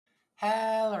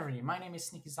Hello everybody, my name is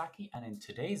Sneakyzakki, and in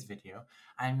today's video,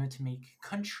 I'm going to make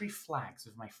country flags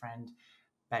with my friend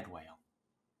Bedwars.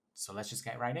 So let's just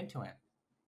get right into it.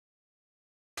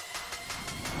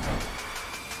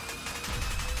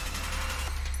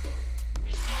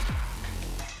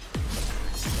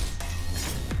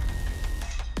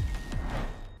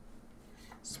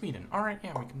 Sweden. Alright,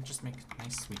 yeah, we can just make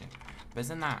nice Sweden. But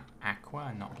isn't that aqua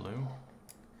and not blue?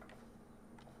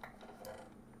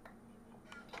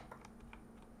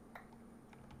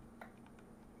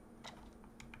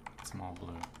 It's more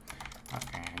blue.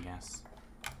 Okay, I guess.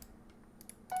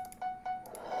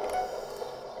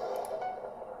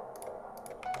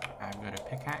 I've got a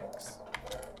pickaxe.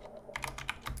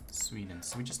 Sweden.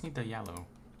 So we just need the yellow.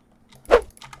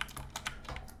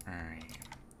 Alright.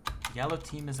 Yellow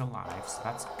team is alive, so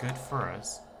that's good for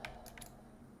us.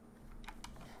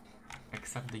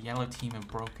 Except the yellow team have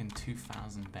broken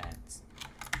 2,000 beds.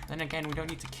 Then again, we don't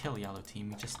need to kill yellow team,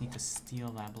 we just need to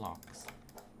steal their blocks.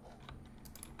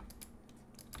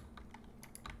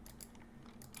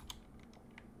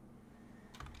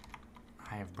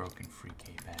 I have broken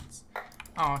 3k beds.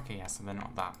 Oh, okay, yeah, so they're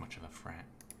not that much of a threat.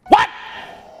 What?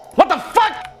 What the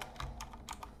fuck?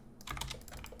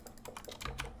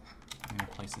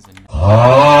 Places in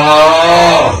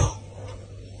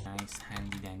nice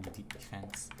handy dandy deep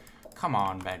defense. Come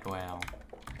on, Bedwars.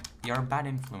 You're a bad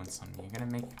influence on me. You're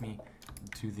gonna make me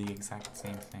do the exact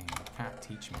same thing. You can't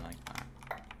teach me like that.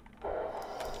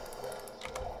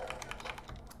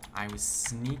 I was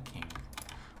sneaking.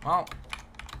 Well,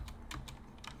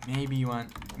 maybe you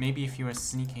weren't. Maybe if you were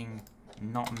sneaking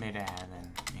not mid-air,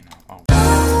 then you know. Oh.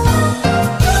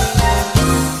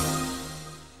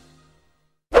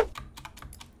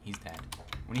 He's dead.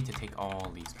 We need to take all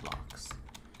these blocks.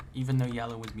 Even though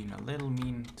yellow was being a little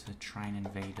mean to try and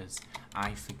invade us,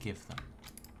 I forgive them.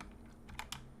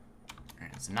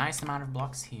 There's a nice amount of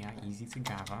blocks here, easy to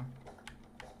gather.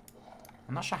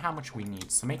 I'm not sure how much we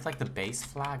need, so make like the base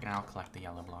flag and I'll collect the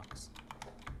yellow blocks.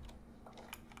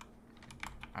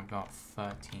 I've got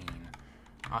 13.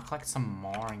 I'll collect some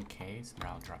more in case, but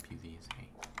I'll drop you these, hey.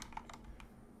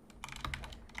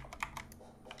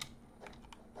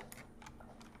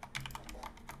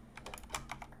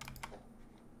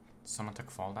 Someone took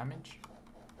fall damage?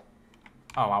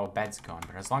 Oh, our bed's gone,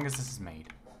 but as long as this is made.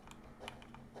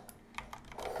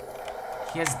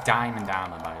 He has diamond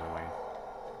armor, by the way.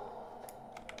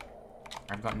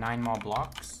 I've got 9 more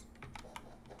blocks.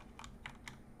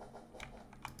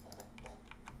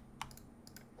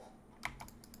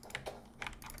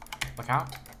 Look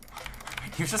out.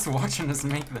 He was just watching us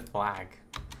make the flag.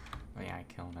 Oh yeah, I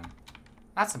killed him.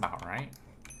 That's about right.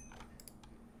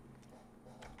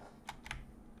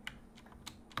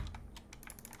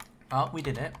 Well, we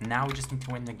did it. Now we just need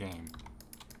to win the game.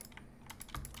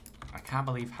 I can't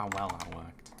believe how well that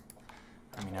worked.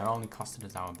 I mean, it only costed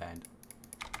us our bed.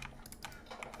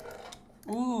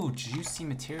 Ooh, juicy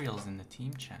materials in the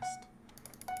team chest.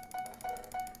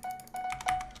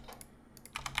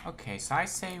 Okay, so I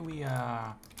say we,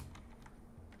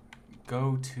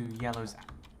 go to yellow's...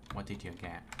 What did you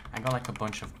get? I got like a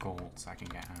bunch of gold, so I can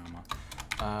get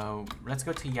armor. Let's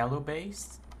go to yellow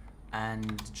base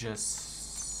and just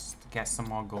get some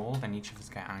more gold, and each of us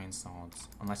get iron swords.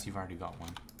 Unless you've already got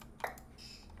one.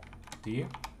 Do you?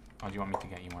 Or do you want me to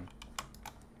get you one?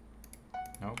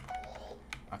 Nope.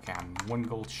 Okay, I'm 1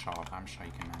 gold short. I'm sure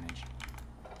you can manage.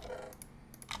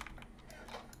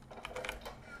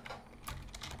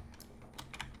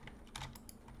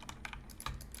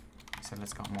 I said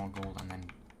let's got more gold and then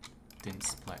didn't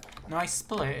split. No, I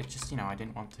split. It just, you know, I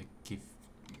didn't want to give...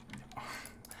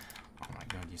 Oh my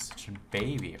god, you're such a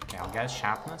baby. Okay, I'll get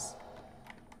sharpness.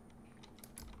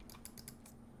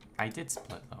 I did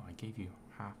split though, I gave you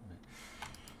half of it.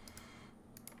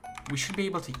 We should be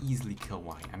able to easily kill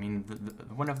white. I mean,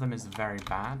 one of them is very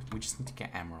bad. We just need to get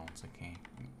emeralds, okay?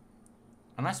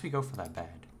 Unless we go for that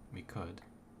bed. We could.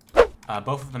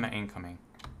 Both of them are incoming.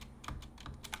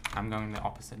 I'm going the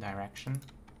opposite direction.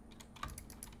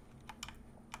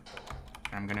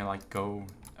 And I'm gonna like go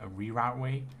a reroute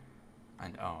way.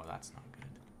 And oh, that's not good.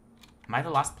 Am I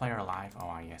the last player alive?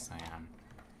 Oh, yes I am.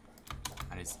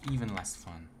 That is even less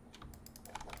fun.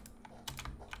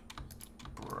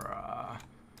 Bruh.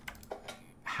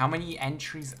 How many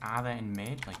entries are there in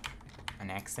mid? Like, an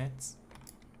exits?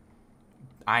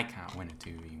 I can't win a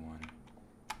 2v1.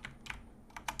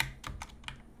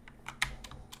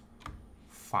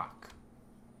 Fuck.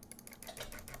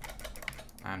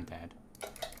 I'm dead.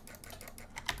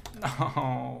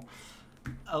 No.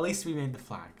 At least we made the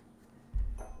flag.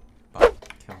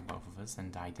 But killed both of us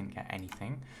and I didn't get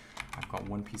anything. I've got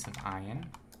 1 piece of iron.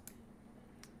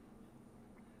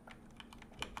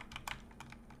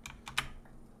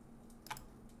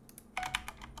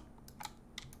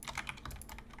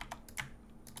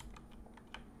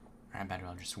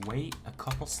 I'll just wait a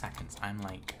couple seconds. I'm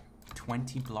like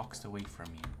 20 blocks away from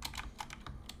you.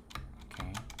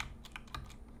 Okay.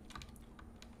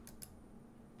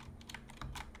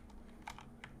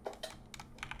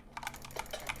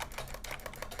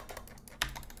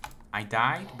 I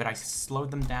died, but I slowed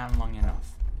them down long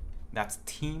enough. That's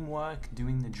teamwork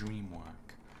doing the dream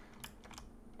work.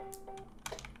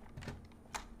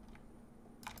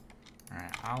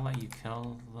 Alright, I'll let you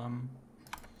kill them.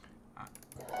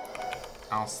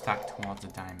 I'll stack towards a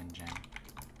diamond gem.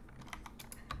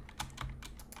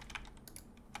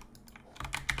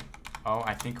 Oh,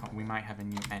 I think we might have a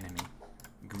new enemy.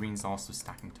 Green's also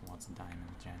stacking towards a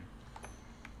diamond gem.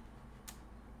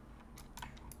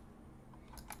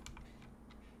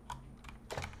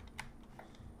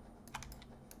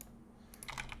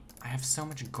 I have so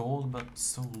much gold, but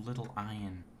so little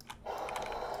iron.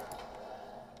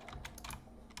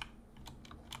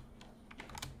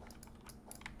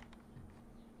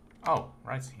 Oh,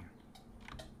 right here.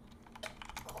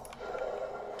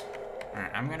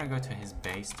 Alright, I'm gonna go to his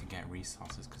base to get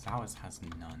resources, because ours has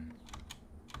none.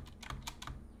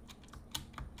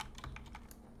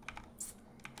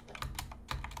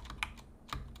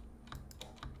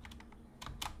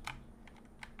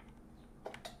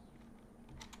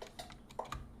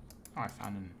 Oh, I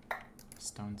found a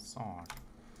stone sword.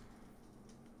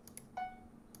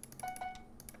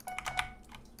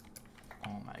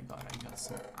 Oh my god, I got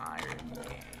some iron,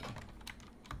 yay.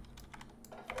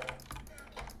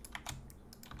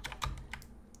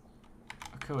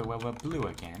 Okay, well, we're blue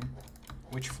again.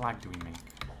 Which flag do we make?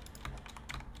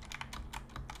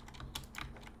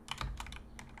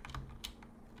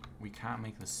 We can't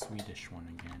make the Swedish one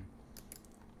again,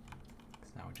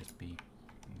 because that would just be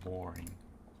boring.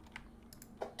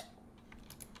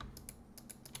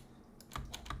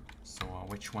 So,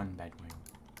 which one, Bedwars?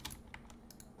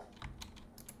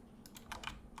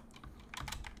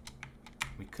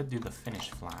 We could do the Finnish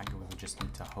flag, we would just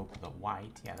need to hope that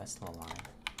white, yeah, that's still alive.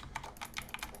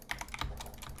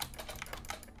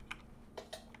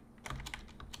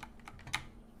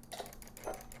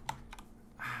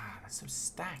 Ah, that's so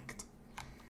stacked.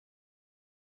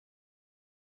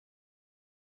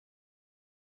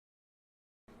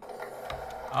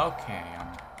 Okay,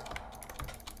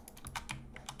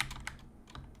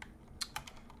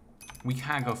 we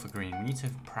can't go for green, we need to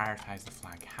prioritize the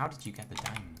flag. How did you get the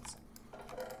diamonds?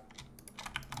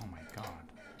 Oh my god.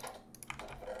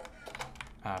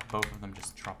 Both of them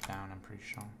just dropped down, I'm pretty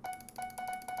sure.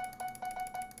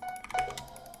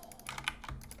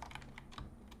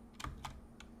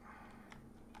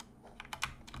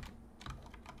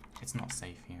 It's not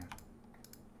safe here.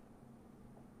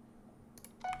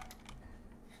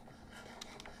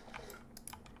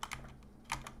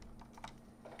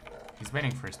 He's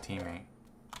waiting for his teammate.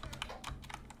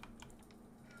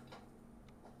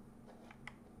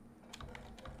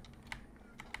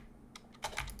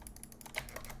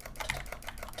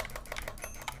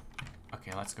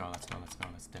 Okay, let's go, let's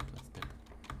dip.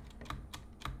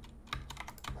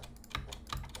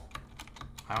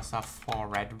 I also have 4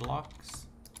 red blocks,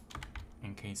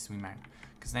 in case we might,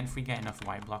 because then if we get enough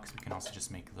white blocks, we can also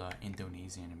just make the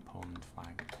Indonesian and Poland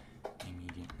flag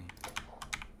immediately.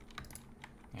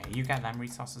 Yeah, you get them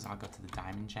resources, I'll go to the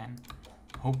diamond gen,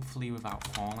 hopefully without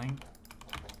falling,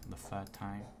 the 3rd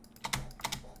time.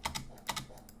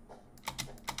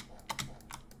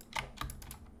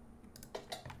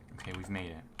 Okay, we've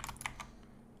made it.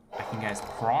 I can get his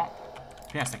prop.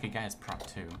 Yes, I could get his prop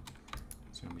too.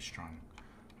 It's gonna be strong.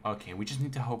 Okay, we just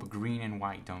need to hope green and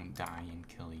white don't die and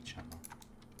kill each other.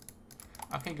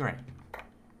 Okay, great.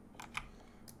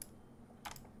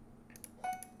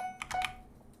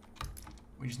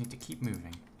 We just need to keep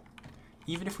moving.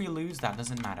 Even if we lose, that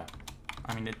doesn't matter.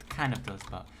 I mean, it kind of does,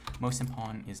 but most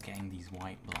important is getting these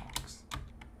white blocks.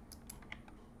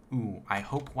 Ooh, I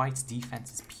hope white's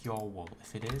defense is pure wool.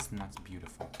 If it is, then that's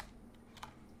beautiful.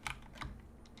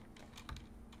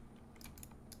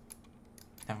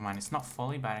 Never mind, it's not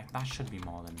fully, but that should be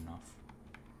more than enough.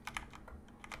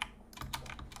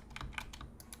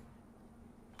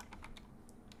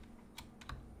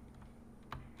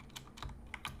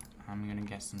 I'm gonna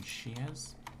get some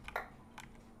shears.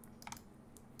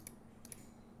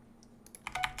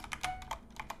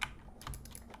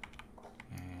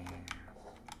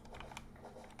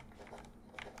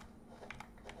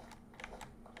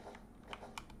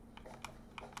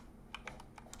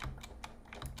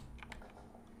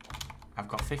 I've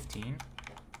got 15.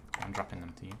 I'm dropping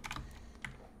them to you.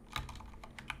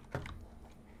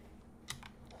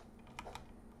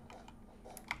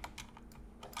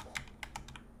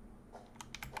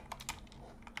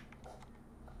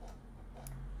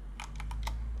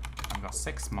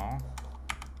 6 more.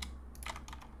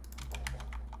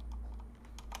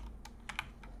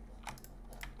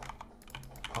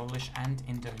 Polish and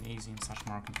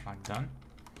Indonesian/Moroccan flag done.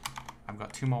 I've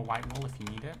got 2 more white wool if you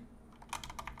need it.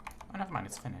 Oh, never mind,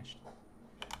 it's finished.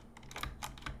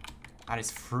 That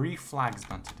is 3 flags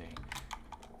done today.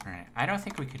 Alright, I don't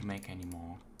think we could make any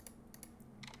more.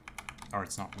 Or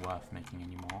it's not worth making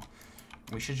any more.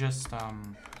 We should just,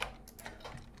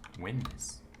 win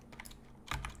this.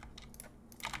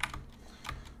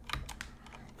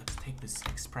 Let's take this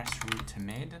express route to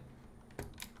mid.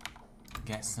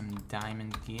 Get some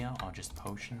diamond gear, or just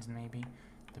potions maybe,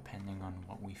 depending on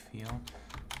what we feel.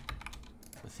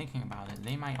 But thinking about it,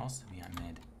 they might also be at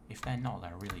mid. If they're not,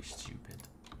 they're really stupid.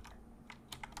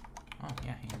 Oh,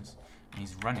 yeah, he is. And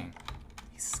he's running.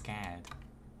 He's scared.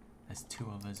 There's 2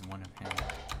 of us, 1 of him.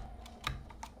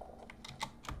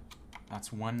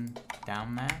 That's 1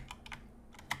 down there.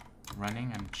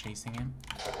 Running, I'm chasing him.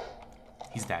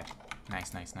 He's dead.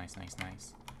 Nice, nice, nice, nice,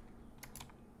 nice.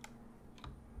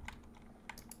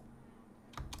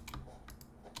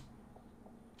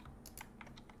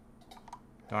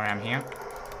 Don't worry, I'm here.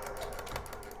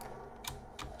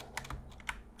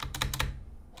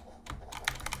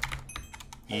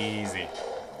 Easy.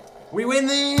 We win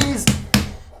these!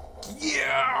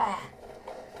 Yeah!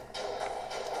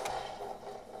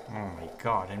 Oh my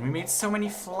god, and we made so many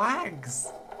flags!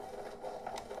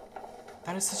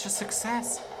 That is such a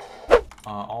success!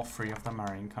 All 3 of them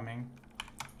are incoming.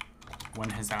 1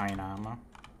 has iron armor.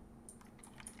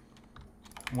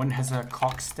 1 has a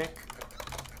cock stick.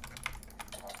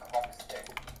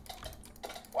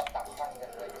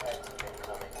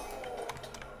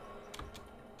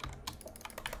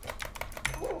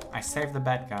 I saved the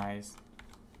bed, guys.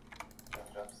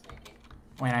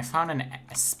 Wait, I found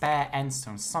a spare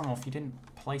endstone. Son of, you didn't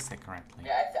place it correctly.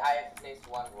 Yeah, I placed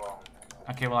 1 wrong.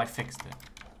 Okay, well, I fixed it.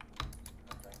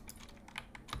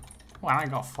 Well, I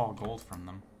got 4 gold from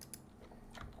them.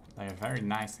 They are very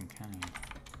nice and kind.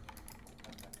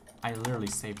 I literally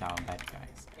saved our bed,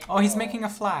 guys. Oh, he's making a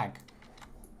flag.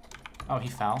 Oh, he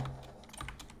fell.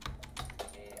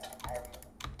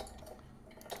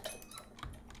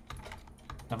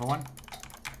 Another one.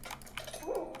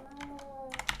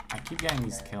 I keep getting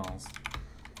these kills.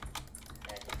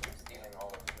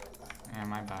 Yeah,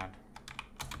 my bad.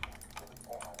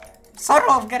 Son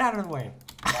of, get out of the way!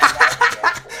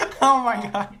 Oh my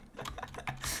god.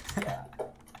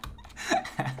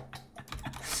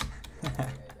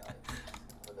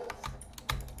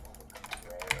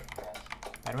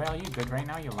 Bedwell, are you good right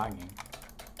now? You're lagging.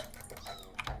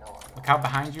 Look out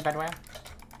behind you, Bedwell.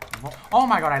 Oh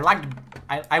my god, I lagged.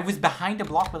 I was behind a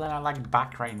block, but then I lagged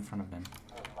back right in front of him.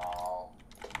 Oh.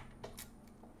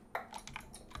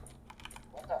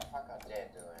 What the fuck are they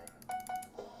doing?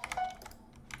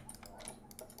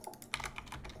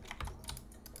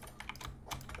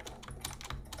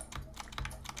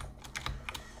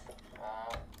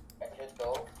 I could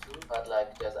go too, but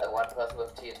like there's one person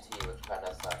with TNT, which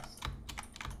kinda sucks.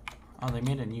 Oh, they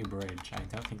made a new bridge. I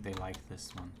don't think they like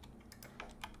this one.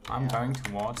 I'm going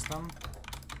towards them.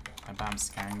 I bet I'm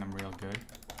scaring them real good.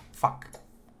 Fuck.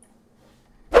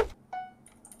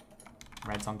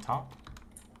 Red's on top.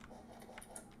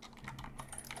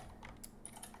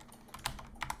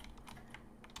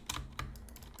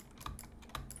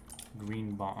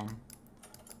 Green bottom.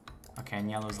 Okay,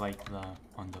 and yellow's like the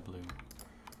on the blue.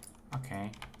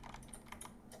 Okay.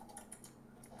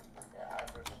 Yeah, I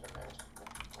pushed the mid.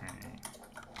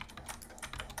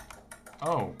 Alright.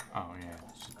 Oh, yeah,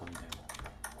 she's probably dead.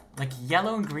 Like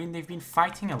yellow and green, they've been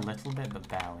fighting a little bit, but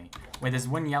barely. Wait, there's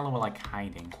 1 yellow like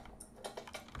hiding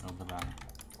over there.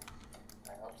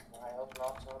 I hope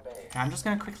not so big. Okay, I'm just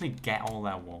gonna quickly get all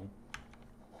their wool.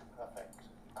 Perfect.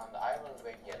 And I will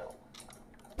wait yellow.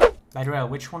 By the way,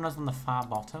 which one was on the far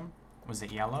bottom? Was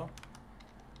it yellow?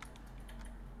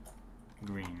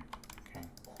 Green. Okay.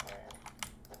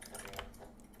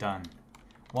 Done.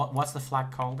 What's the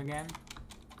flag called again?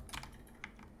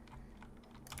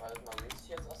 Was it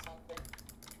Mauritius or something?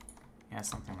 Yeah,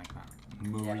 something like that.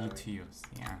 Mauritius.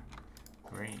 Yeah.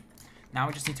 Great. Now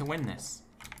we just need to win this.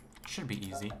 Should be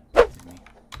easy. Alright,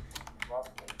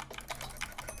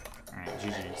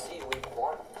 GG's. See, we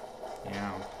won.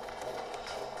 Yeah.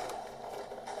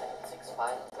 6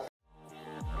 finals.